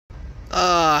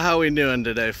How we doing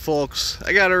today, folks?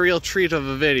 I got a real treat of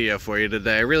a video for you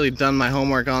today. I really done my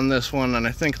homework on this one, and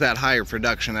I think that higher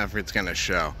production effort's gonna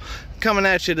show. Coming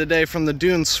at you today from the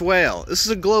Dune-Swale. This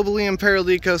is a globally imperiled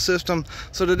ecosystem,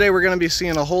 so today we're gonna be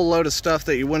seeing a whole load of stuff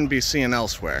that you wouldn't be seeing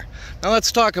elsewhere. Now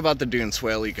let's talk about the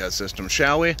Dune-Swale ecosystem,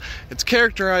 shall we? It's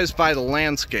characterized by the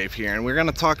landscape here, and we're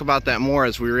gonna talk about that more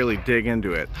as we really dig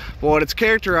into it. But what it's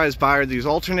characterized by are these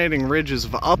alternating ridges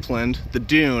of upland, the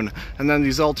dune, and then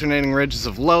these alternating ridges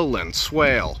of lowland,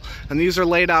 swale. And these are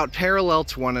laid out parallel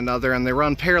to one another, and they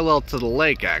run parallel to the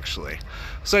lake, actually.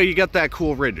 So you get that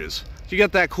cool ridges. You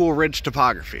get that cool ridge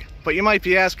topography. But you might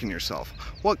be asking yourself,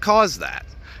 what caused that?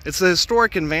 It's the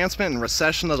historic advancement and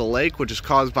recession of the lake, which is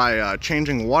caused by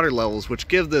changing water levels, which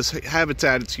give this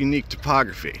habitat its unique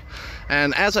topography.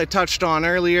 And as I touched on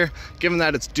earlier, given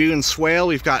that it's dune-swale,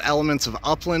 we've got elements of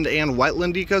upland and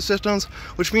wetland ecosystems,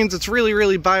 which means it's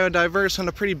really biodiverse and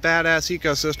a pretty badass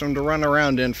ecosystem to run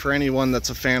around in for anyone that's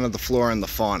a fan of the flora and the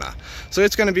fauna. So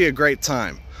it's going to be a great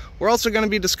time. We're also going to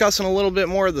be discussing a little bit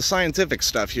more of the scientific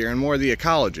stuff here and more of the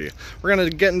ecology. We're going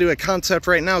to get into a concept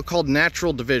right now called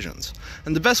natural divisions.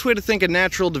 And the best way to think of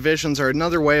natural divisions are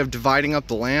another way of dividing up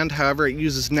the land. However, it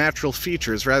uses natural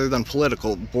features rather than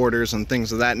political borders and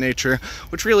things of that nature,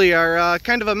 which really are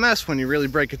kind of a mess when you really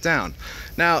break it down.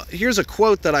 Now, here's a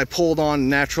quote that I pulled on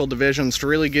natural divisions to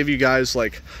really give you guys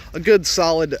like a good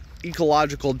solid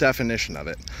ecological definition of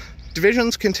it.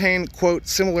 Divisions contain, quote,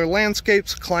 similar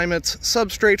landscapes, climates,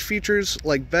 substrate features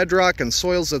like bedrock, and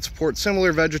soils that support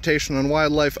similar vegetation and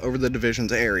wildlife over the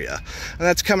division's area. And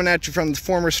that's coming at you from the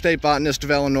former state botanist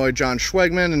of Illinois, John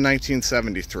Schwegman, in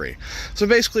 1973. So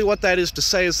basically what that is to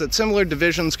say is that similar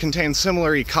divisions contain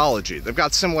similar ecology. They've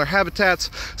got similar habitats,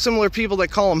 similar people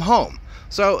that call them home.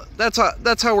 So that's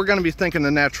how we're going to be thinking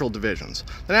of natural divisions.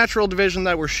 The natural division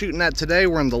that we're shooting at today,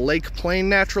 we're in the Lake Plain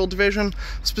Natural Division,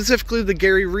 specifically the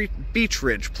Gary Beach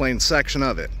Ridge Plain section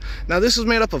of it. Now this is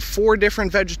made up of 4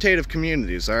 different vegetative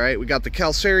communities, alright? We got the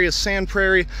calcareous sand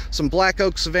prairie, some black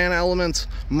oak savanna elements,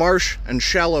 marsh, and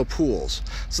shallow pools.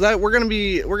 So that we're gonna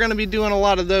be doing a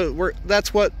lot of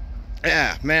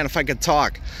man, if I could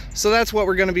talk. So that's what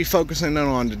we're going to be focusing in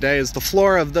on today, is the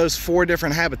flora of those 4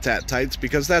 different habitat types,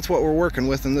 because that's what we're working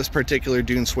with in this particular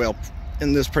dune-swale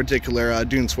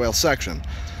section.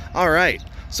 All right,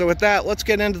 so with that, let's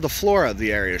get into the flora of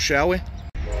the area, shall we?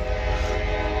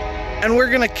 And we're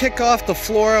going to kick off the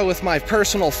flora with my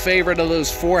personal favorite of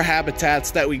those 4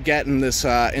 habitats that we get in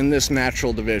this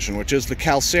natural division, which is the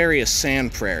calcareous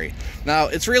sand prairie. Now,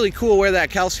 it's really cool where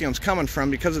that calcium's coming from,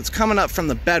 because it's coming up from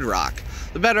the bedrock.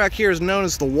 The bedrock here is known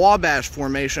as the Wabash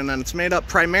Formation, and it's made up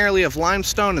primarily of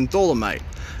limestone and dolomite.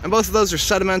 And both of those are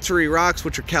sedimentary rocks,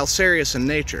 which are calcareous in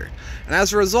nature. And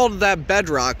as a result of that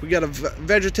bedrock, we got a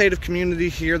vegetative community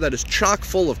here that is chock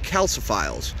full of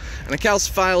calciphiles. And a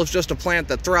calciphile is just a plant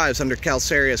that thrives under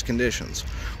calcareous conditions.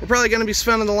 We're probably going to be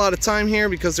spending a lot of time here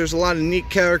because there's a lot of neat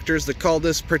characters that call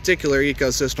this particular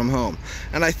ecosystem home.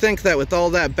 And I think that with all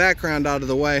that background out of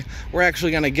the way, we're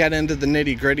actually going to get into the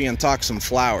nitty-gritty and talk some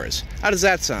flowers. How does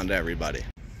that sound to everybody?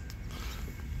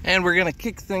 And we're going to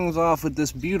kick things off with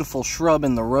this beautiful shrub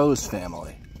in the rose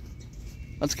family.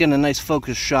 Let's get a nice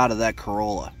focus shot of that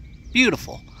corolla.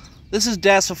 Beautiful. This is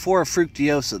Dasyphora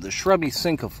fructuosa, the shrubby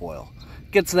cinquefoil. It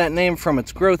gets that name from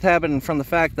its growth habit and from the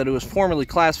fact that it was formerly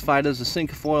classified as a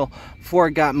cinquefoil before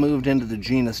it got moved into the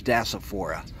genus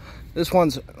Dasyphora. This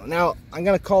one's, now I'm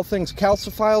going to call things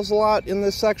calciphiles a lot in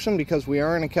this section because we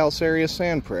are in a calcareous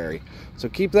sand prairie. So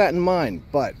keep that in mind,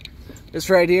 but this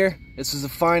right here, this is a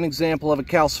fine example of a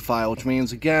calciphile, which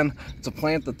means, again, it's a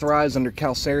plant that thrives under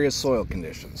calcareous soil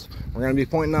conditions. We're going to be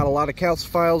pointing out a lot of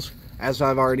calciphiles, as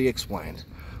I've already explained.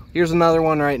 Here's another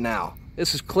one right now.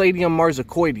 This is Cladium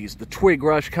marzicoides, the twig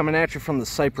rush coming at you from the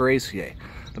Cyperaceae.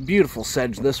 A beautiful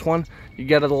sedge, this one. You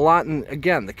get it a lot in,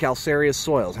 again, the calcareous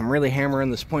soils. I'm really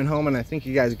hammering this point home, and I think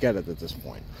you guys get it at this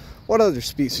point. What other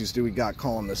species do we got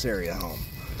calling this area home?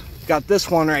 Got this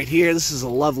one right here. This is a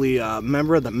lovely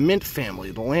member of the mint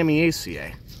family, the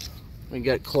Lamiaceae. Let me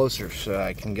get closer so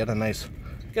I can get a nice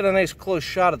close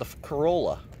shot of the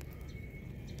corolla.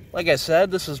 Like I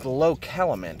said, this is the low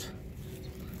calamint,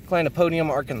 Clinopodium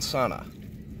arkansana.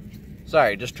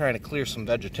 Sorry, just trying to clear some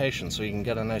vegetation so you can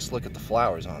get a nice look at the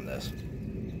flowers on this.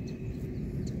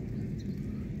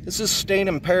 This is state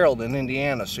imperiled in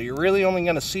Indiana, so you're really only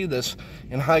going to see this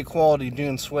in high quality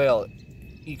dune-swale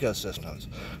ecosystems.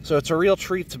 So it's a real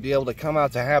treat to be able to come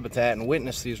out to habitat and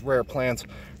witness these rare plants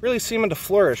really seeming to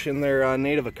flourish in their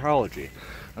native ecology.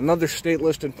 Another state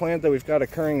listed plant that we've got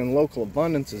occurring in local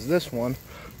abundance is this one,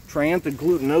 Triantha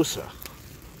glutinosa,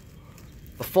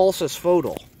 the falsus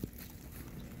fodal.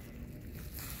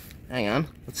 Hang on.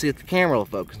 Let's see if the camera will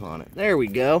focus on it. There we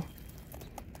go.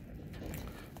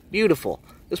 Beautiful.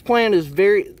 This plant is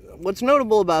what's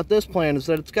notable about this plant is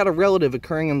that it's got a relative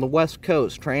occurring in the west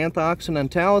coast, Triantha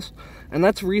occidentalis, and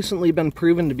that's recently been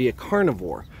proven to be a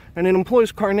carnivore. And it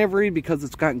employs carnivory because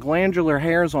it's got glandular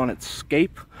hairs on its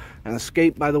scape. And the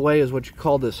scape, by the way, is what you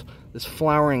call this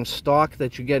flowering stalk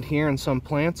that you get here in some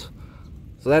plants.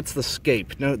 So that's the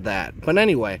scape, note that. But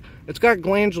anyway, it's got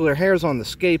glandular hairs on the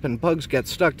scape, and bugs get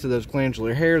stuck to those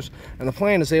glandular hairs, and the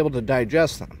plant is able to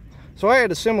digest them. So I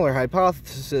had a similar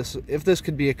hypothesis if this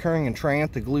could be occurring in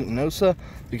Triantha glutinosa,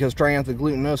 because Triantha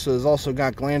glutinosa has also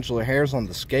got glandular hairs on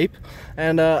the scape.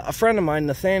 And a friend of mine,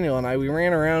 Nathaniel, and we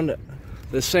ran around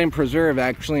this same preserve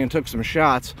actually and took some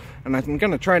shots, and I'm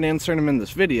going to try to insert them in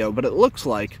this video, but it looks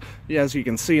like, as you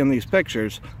can see in these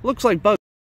pictures, looks like bugs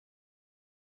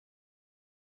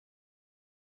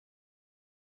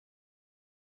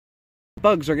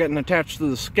are getting attached to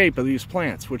the scape of these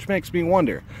plants, which makes me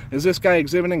wonder, is this guy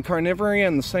exhibiting carnivory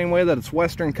in the same way that its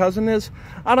western cousin is?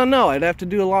 I don't know. I'd have to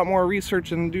do a lot more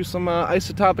research and do some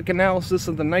isotopic analysis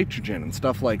of the nitrogen and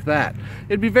stuff like that.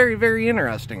 It'd be very, very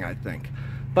interesting, I think.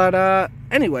 But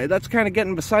anyway, that's kind of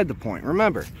getting beside the point.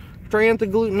 Remember, Triantha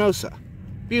glutinosa,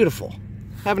 beautiful,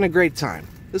 having a great time.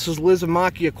 This is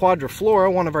Lizomachia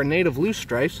quadriflora, one of our native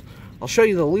loosestrifes. I'll show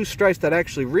you the loosestrife that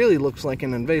actually really looks like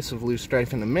an invasive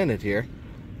loosestrife in a minute here.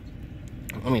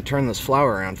 Let me turn this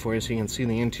flower around for you so you can see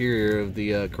the interior of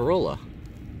the corolla.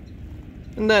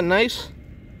 Isn't that nice?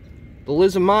 The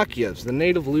Lysomachias, the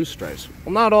native loosestrifes.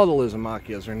 Well, not all the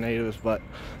Lysomachias are natives, but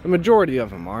the majority of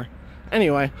them are.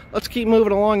 Anyway, let's keep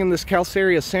moving along in this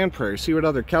calcareous sand prairie, see what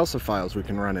other calciphiles we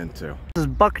can run into. This is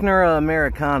Buchnera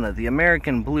americana, the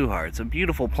American blue heart. It's a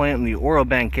beautiful plant in the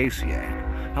Orobanchaceae.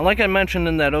 Now, like I mentioned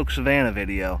in that oak savanna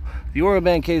video, the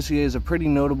Orobanchaceae is a pretty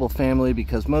notable family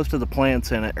because most of the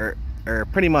plants in it, or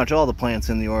pretty much all the plants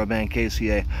in the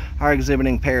Orobanchaceae, are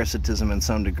exhibiting parasitism in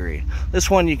some degree. This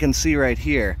one you can see right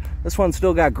here. This one's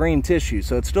still got green tissue,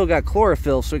 so it's still got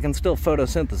chlorophyll, so it can still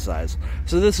photosynthesize.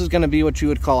 So this is going to be what you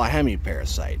would call a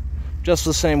hemiparasite, just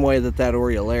the same way that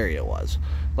Utricularia was.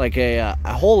 Like a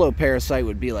holoparasite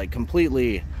would be like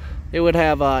completely, it would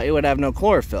have no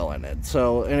chlorophyll in it.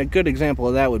 So, and a good example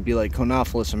of that would be like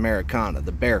Conophilus americana,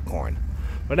 the bear corn.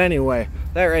 But anyway,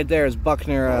 that right there is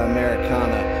Buchnera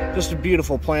americana. Just a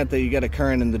beautiful plant that you get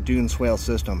occurring in the Dune-Swale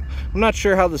system. I'm not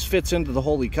sure how this fits into the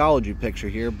whole ecology picture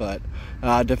here, but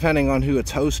depending on who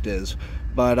its host is.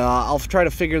 But I'll try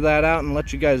to figure that out and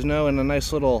let you guys know in a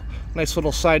nice little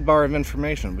sidebar of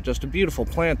information. But just a beautiful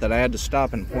plant that I had to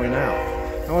stop and point out.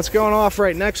 And what's going off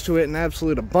right next to it in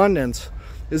absolute abundance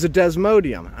is a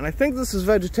desmodium. And I think this is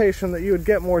vegetation that you would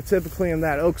get more typically in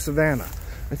that oak savanna.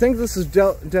 I think this is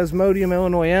Desmodium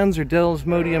illinoisens or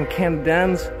Desmodium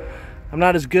canadense. I'm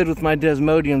not as good with my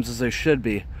desmodiums as I should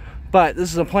be. But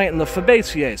this is a plant in the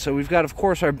Fabaceae. So we've got, of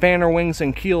course, our banner wings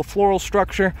and keel floral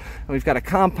structure. And we've got a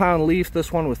compound leaf,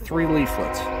 this one with 3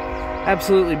 leaflets.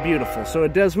 Absolutely beautiful. So a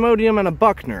Desmodium and a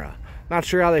Buchnera. Not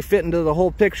sure how they fit into the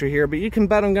whole picture here, but you can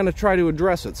bet I'm going to try to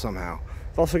address it somehow.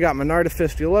 I've also got Monarda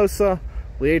fistulosa,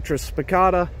 Liatris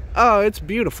spicata. Oh, it's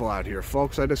beautiful out here,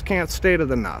 folks. I just can't state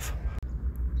it enough.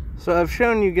 So I've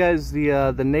shown you guys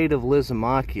the native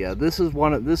Lysomachia. This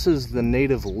is the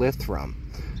native Lythrum,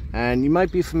 and you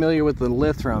might be familiar with the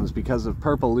Lythrums because of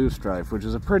purple loosestrife, which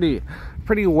is a pretty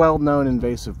well-known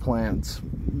invasive plant. It's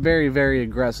very, very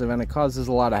aggressive, and it causes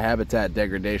a lot of habitat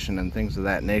degradation and things of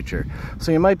that nature.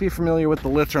 So you might be familiar with the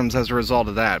Lythrums as a result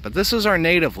of that. But this is our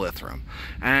native Lythrum,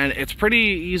 and it's pretty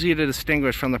easy to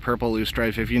distinguish from the purple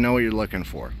loosestrife if you know what you're looking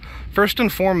for. First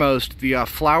and foremost, the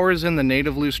flowers in the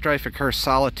native loosestrife occur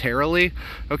solitarily.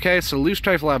 Okay, so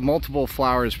loosestrife will have multiple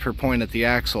flowers per point at the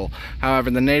axil. However,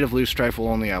 the native loosestrife will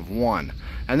only have one.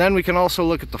 And then we can also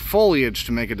look at the foliage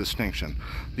to make a distinction.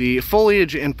 The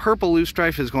foliage in purple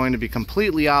loosestrife is going to be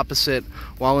completely opposite,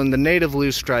 while in the native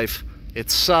loosestrife,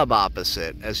 it's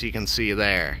sub-opposite, as you can see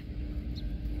there.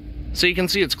 So you can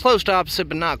see it's close to opposite,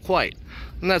 but not quite.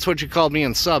 And that's what you called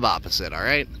being sub-opposite, all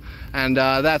right? And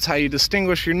that's how you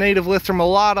distinguish your native Lythrum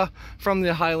alata from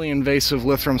the highly invasive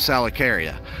Lythrum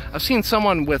salicaria. I've seen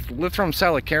someone with Lythrum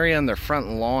salicaria in their front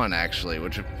lawn, actually,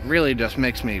 which really just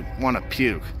makes me want to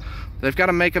puke. They've got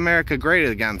a Make America Great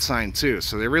Again sign too,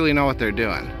 so they really know what they're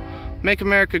doing. Make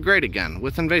America Great Again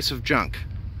with invasive junk.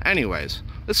 Anyways,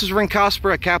 this is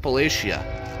Rhynchospora capillacea.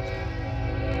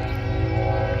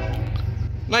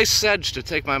 Nice sedge to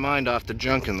take my mind off the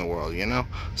junk in the world, you know?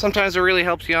 Sometimes it really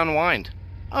helps you unwind.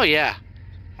 Oh yeah,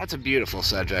 that's a beautiful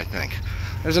sedge, I think.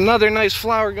 There's another nice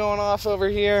flower going off over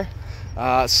here.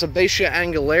 Sebacia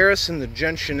angularis in the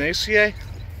Genus.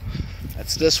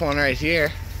 That's this one right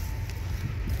here.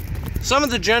 Some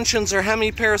of the gentians are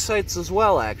hemiparasites as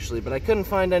well, actually, but I couldn't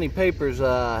find any papers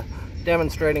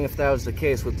demonstrating if that was the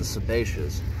case with the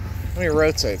sebaceous. Let me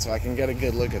rotate so I can get a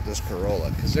good look at this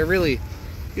corolla, because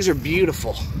these are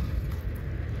beautiful.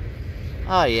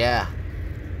 Oh yeah.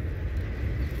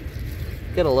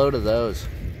 Get a load of those.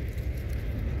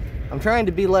 I'm trying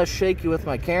to be less shaky with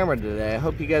my camera today. I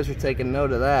hope you guys are taking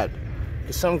note of that.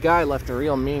 Because some guy left a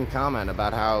real mean comment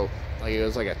about how like it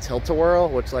was like a tilt-a-whirl,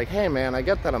 which like, hey man, I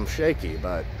get that I'm shaky,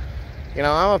 but you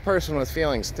know, I'm a person with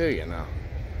feelings too, you know.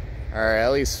 Or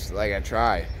at least like I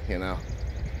try, you know.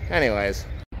 Anyways.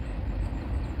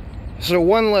 So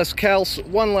one last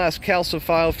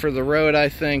calcifile for the road, I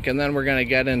think, and then we're going to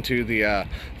get into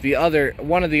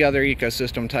one of the other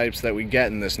ecosystem types that we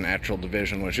get in this natural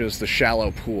division, which is the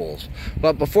shallow pools.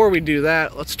 But before we do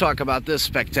that, let's talk about this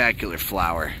spectacular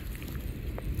flower.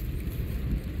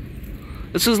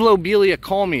 This is Lobelia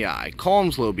calmii,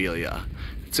 Calm's lobelia.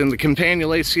 It's in the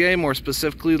Campanulaceae, more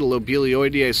specifically the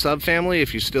Lobelioideae subfamily.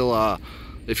 If you still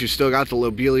got the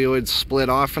lobelioids split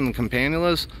off from the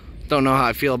Campanulas. Don't know how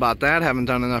I feel about that. Haven't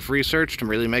done enough research to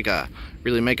really make a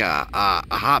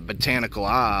hot botanical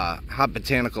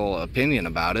opinion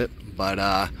about it.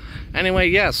 But anyway,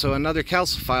 yeah. So another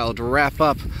calcifile to wrap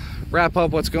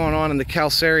up what's going on in the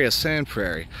calcareous sand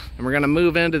prairie, and we're going to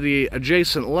move into the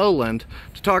adjacent lowland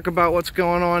to talk about what's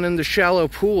going on in the shallow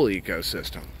pool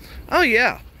ecosystem. Oh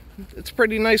yeah. It's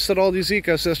pretty nice that all these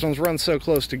ecosystems run so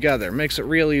close together. It makes it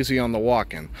real easy on the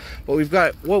walk-in.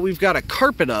 But what we've got a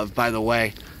carpet of, by the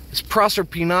way, is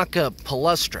Proserpinaca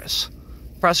palustris.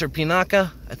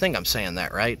 Proserpinaca? I think I'm saying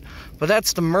that right. But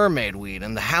that's the mermaid weed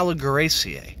and the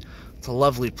Halagaraceae. It's a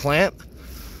lovely plant.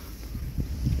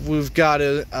 We've got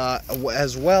it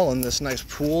as well in this nice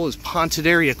pool is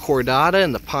Pontidaria cordata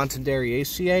and the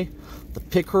Pontidariaceae, the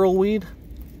pickerel weed.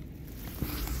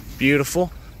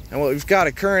 Beautiful. And what we've got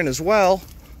occurring as well,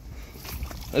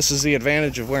 this is the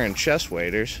advantage of wearing chest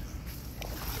waders,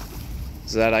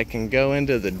 is that I can go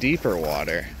into the deeper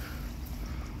water.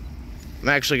 I'm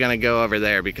actually going to go over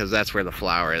there because that's where the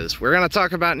flower is. We're going to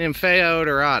talk about Nymphea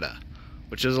odorata,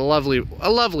 which is a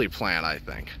lovely plant, I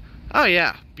think. Oh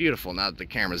yeah, beautiful now that the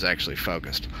camera's actually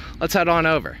focused. Let's head on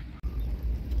over.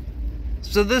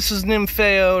 So this is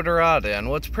Nymphea odorata, and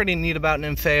what's pretty neat about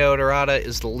Nymphea odorata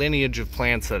is the lineage of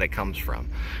plants that it comes from.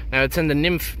 Now it's in the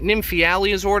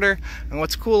Nymphaeales order, and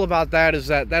what's cool about that is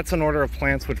that that's an order of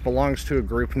plants which belongs to a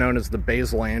group known as the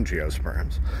basal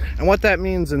angiosperms. And what that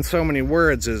means in so many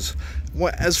words is,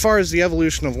 as far as the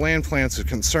evolution of land plants is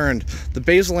concerned, the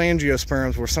basal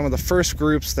angiosperms were some of the first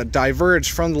groups that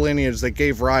diverged from the lineage that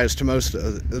gave rise to most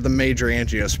of the major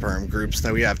angiosperm groups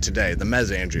that we have today, the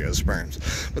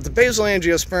mesangiosperms. But the basal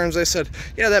angiosperms, they said,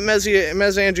 yeah, that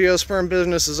mesangiosperm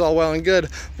business is all well and good,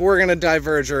 but we're going to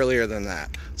diverge earlier than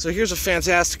that. So here's a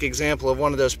fantastic example of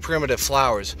one of those primitive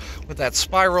flowers with that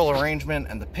spiral arrangement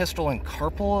and the pistil and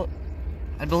carpel,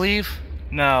 I believe?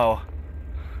 No.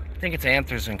 I think it's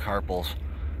anthers and carpels.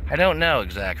 I don't know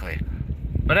exactly.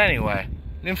 But anyway,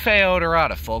 Nymphea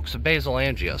odorata, folks, a basal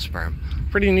angiosperm.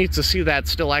 Pretty neat to see that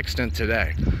still extant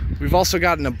today. We've also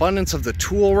got an abundance of the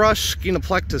tool rush,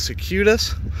 Scenoplectus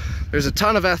acutus. There's a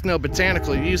ton of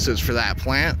ethnobotanical uses for that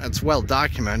plant. That's well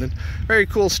documented. Very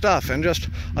cool stuff, and just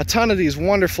a ton of these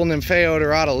wonderful Nymphea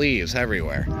odorata leaves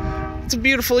everywhere. It's a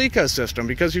beautiful ecosystem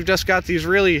because you've just got these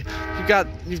really,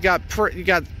 you've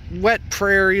got wet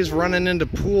prairies running into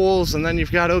pools, and then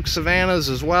you've got oak savannas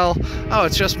as well. Oh,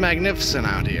 it's just magnificent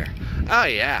out here. Oh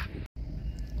yeah.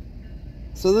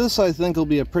 So this, I think, will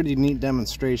be a pretty neat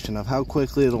demonstration of how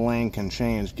quickly the land can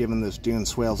change given this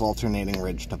Dune-Swale's alternating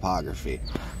ridge topography.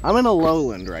 I'm in a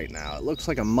lowland right now. It looks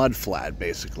like a mud flat,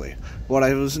 basically. What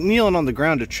I was kneeling on the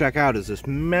ground to check out is this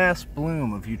mass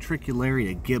bloom of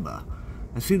Utricularia gibba.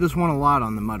 I see this one a lot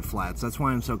on the mud flats. That's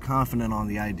why I'm so confident on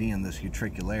the ID in this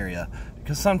Utricularia,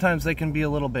 because sometimes they can be a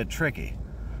little bit tricky.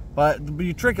 But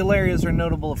the Utricularias are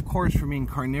notable, of course, for being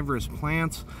carnivorous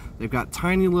plants. They've got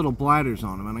tiny little bladders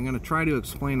on them, and I'm going to try to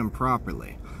explain them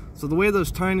properly. So the way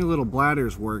those tiny little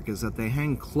bladders work is that they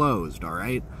hang closed,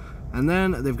 alright? And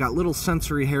then they've got little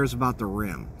sensory hairs about the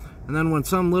rim. And then when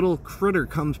some little critter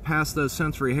comes past those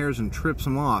sensory hairs and trips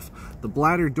them off, the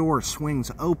bladder door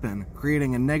swings open,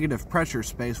 creating a negative pressure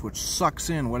space which sucks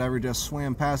in whatever just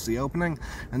swam past the opening,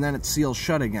 and then it seals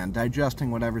shut again,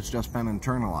 digesting whatever's just been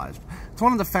internalized. It's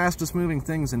one of the fastest moving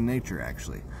things in nature,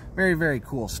 actually. Very, very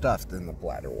cool stuff in the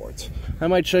bladderworts. I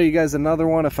might show you guys another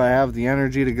one if I have the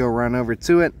energy to go run over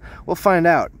to it. We'll find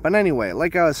out. But anyway,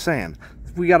 like I was saying,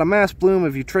 we got a mass bloom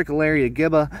of Utricularia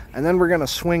gibba, and then we're going to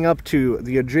swing up to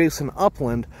the adjacent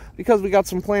upland because we got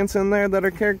some plants in there that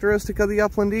are characteristic of the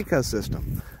upland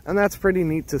ecosystem. And that's pretty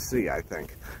neat to see, I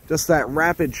think. just that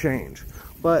rapid change.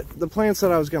 But the plants that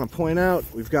I was going to point out,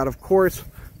 we've got, of course,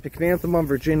 Pycnanthemum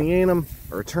virginianum,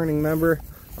 a returning member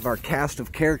of our cast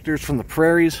of characters from the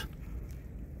prairies.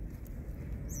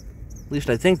 At least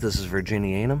I think this is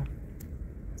virginianum.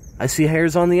 I see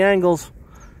hairs on the angles.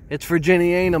 It's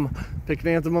virginianum,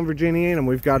 Pycnanthemum virginianum.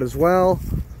 We've got as well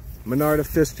Monarda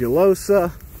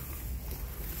fistulosa.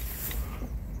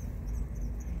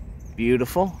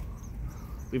 Beautiful.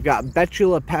 We've got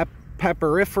Betula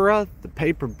peperifera, the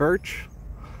paper birch.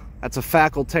 That's a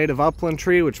facultative upland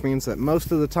tree, which means that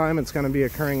most of the time it's going to be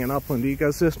occurring in upland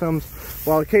ecosystems,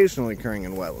 while occasionally occurring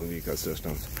in wetland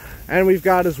ecosystems. And we've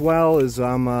got as well as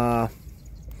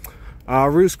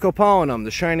Ruscopolenum,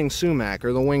 the shining sumac,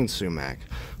 or the winged sumac.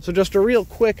 So just a real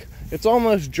quick, it's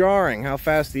almost jarring how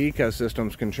fast the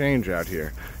ecosystems can change out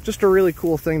here. Just a really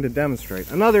cool thing to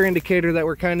demonstrate. Another indicator that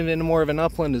we're kind of in more of an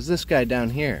upland is this guy down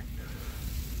here.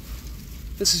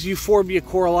 This is Euphorbia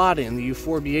correlata in the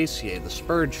Euphorbiaceae, the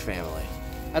spurge family.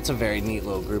 That's a very neat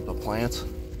little group of plants.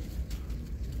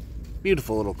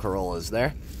 Beautiful little corollas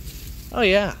there. Oh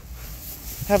yeah,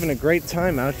 having a great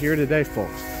time out here today,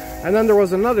 folks. And then there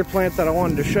was another plant that I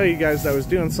wanted to show you guys that was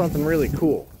doing something really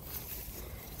cool.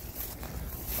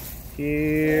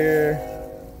 Here.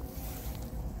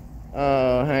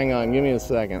 Oh, hang on, give me a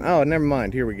second. Oh, never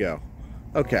mind, here we go.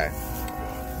 Okay.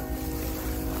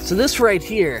 So this right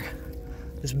here,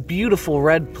 this beautiful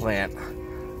red plant,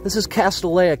 this is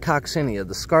Castanea coccinea,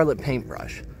 the scarlet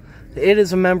paintbrush. It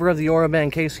is a member of the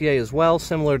Orobanchaceae as well,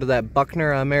 similar to that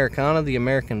Buckner americana, the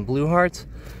American blue hearts.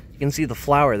 You can see the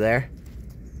flower there.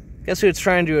 Guess who it's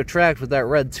trying to attract with that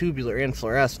red tubular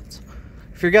inflorescence?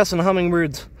 If you're guessing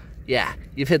hummingbirds, yeah,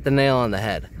 you've hit the nail on the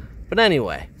head. But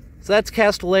anyway, so that's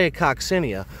Castanea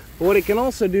coccinea. But what it can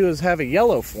also do is have a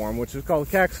yellow form, which is called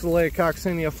Castanea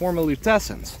coccinea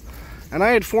formilutescens. And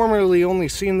I had formerly only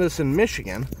seen this in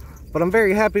Michigan, but I'm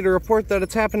very happy to report that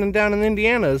it's happening down in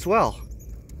Indiana as well.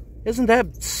 Isn't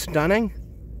that stunning?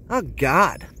 Oh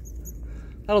God.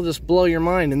 That'll just blow your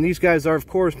mind. And these guys are, of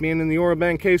course, being in the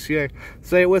Orobanchaceae.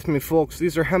 Say it with me, folks.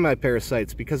 These are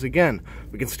hemiparasites because, again,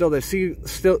 we can see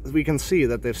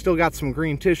that they've still got some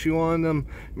green tissue on them,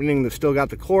 meaning they've still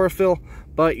got the chlorophyll.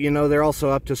 But you know they're also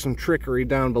up to some trickery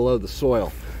down below the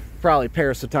soil, probably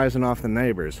parasitizing off the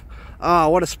neighbors. Ah,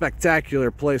 what a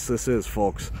spectacular place this is,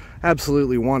 folks.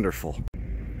 Absolutely wonderful.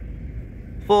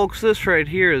 Folks, this right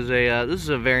here is this is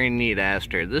a very neat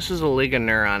aster. This is a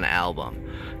Ligoneuron album.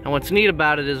 And what's neat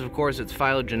about it is, of course, its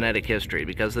phylogenetic history,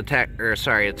 because its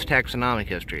taxonomic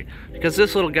history, because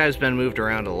this little guy's been moved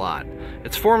around a lot.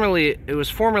 It was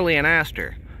formerly an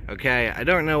aster. Okay, I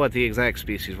don't know what the exact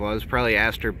species was, probably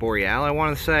Aster boreal, I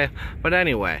want to say, but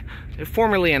anyway,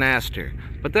 formerly an aster.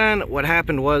 But then what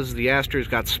happened was the asters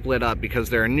got split up because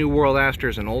there are New World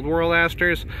asters and Old World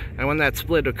asters, and when that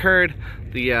split occurred,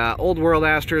 the Old World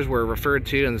asters were referred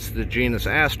to as the genus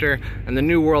Aster, and the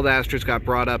New World asters got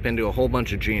brought up into a whole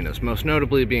bunch of genus, most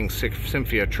notably being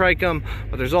Symphyotrichum,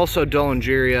 but there's also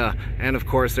Dullingeria, and of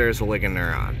course there's the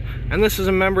Ligoneuron. And this is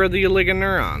a member of the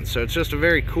Ligoneuron, so it's just a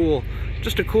very cool,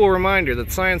 just a cool reminder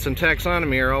that science and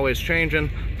taxonomy are always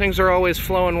changing, things are always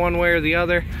flowing one way or the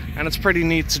other, and it's pretty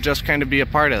neat to just kind of be a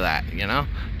part of that, you know?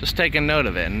 Just taking note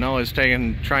of it and always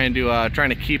trying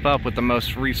to keep up with the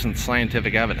most recent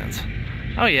scientific evidence.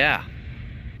 Oh yeah,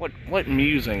 what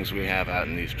musings we have out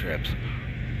in these trips.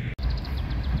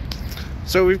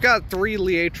 So we've got 3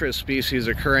 Liatris species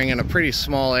occurring in a pretty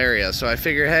small area, so I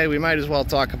figure, hey, we might as well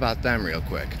talk about them real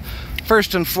quick.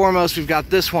 First and foremost, we've got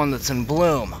this one that's in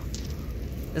bloom.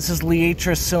 This is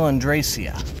Liatris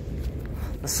cylindracea,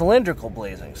 the cylindrical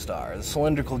blazing star, the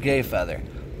cylindrical gay feather.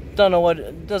 Don't know what,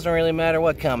 it doesn't really matter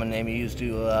what common name you use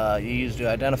to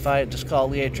identify it. Just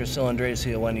call it Liatris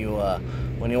cylindracea when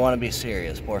you want to be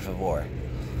serious, por favor.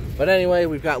 But anyway,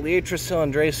 we've got Liatris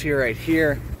cylindracea right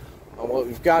here. And what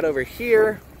we've got over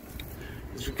here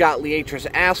is we've got Liatris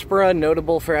aspera,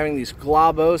 notable for having these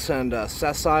globose and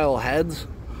sessile heads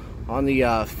on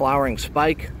the flowering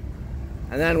spike.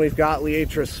 And then we've got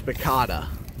Liatris spicata,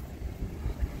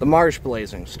 the marsh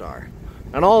blazing star.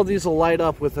 And all of these will light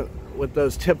up with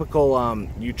those typical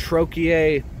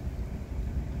Utricularia,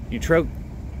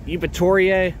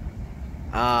 Eupatoriae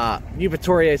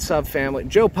subfamily,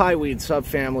 Joe Pyeweed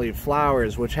subfamily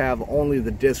flowers, which have only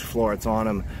the disc florets on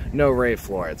them, no ray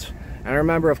florets. And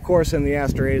remember, of course, in the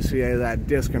Asteraceae, that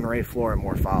disc and ray floret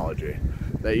morphology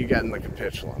that you get in the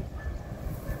capitulum.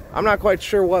 I'm not quite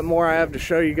sure what more I have to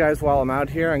show you guys while I'm out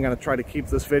here. I'm going to try to keep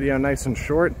this video nice and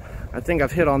short. I think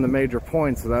I've hit on the major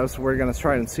points though, so we're going to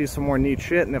try and see some more neat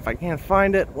shit, and if I can't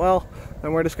find it, well,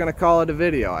 then we're just going to call it a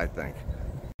video, I think.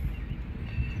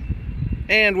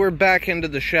 And we're back into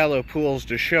the shallow pools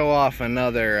to show off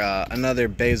another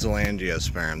basal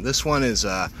angiosperm. This one is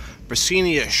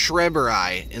Brasenia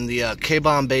schreberi in the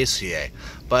Cabombaceae.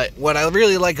 But what I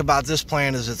really like about this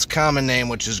plant is its common name,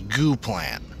 which is goo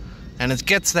plant. And it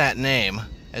gets that name,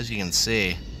 as you can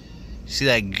see. See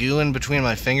that goo in between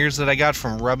my fingers that I got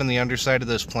from rubbing the underside of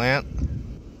this plant?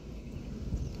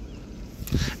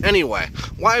 Anyway,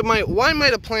 why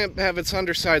might a plant have its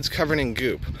undersides covered in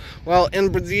goop? Well,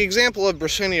 in the example of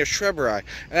Brasenia schreberi, it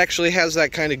actually has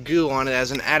that kind of goo on it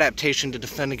as an adaptation to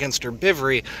defend against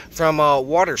herbivory from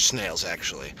water snails,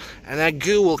 actually. And that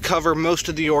goo will cover most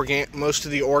of the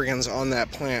organs on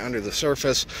that plant under the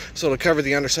surface, so it'll cover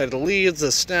the underside of the leaves,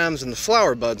 the stems, and the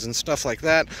flower buds and stuff like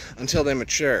that until they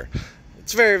mature.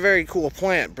 It's a very, very cool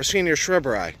plant, Brasenia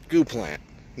schreberi, goo plant.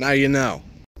 Now you know.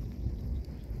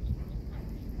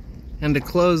 And to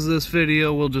close this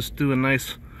video, we'll just do a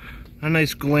nice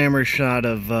glamour shot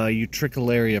of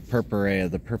Utricularia purpurea,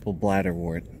 the purple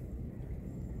bladderwort.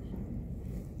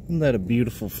 Isn't that a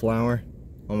beautiful flower?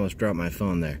 Almost dropped my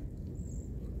phone there.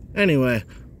 Anyway,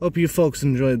 hope you folks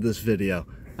enjoyed this video.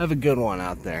 Have a good one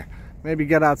out there. Maybe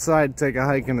get outside, take a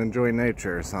hike, and enjoy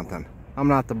nature or something. I'm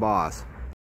not the boss.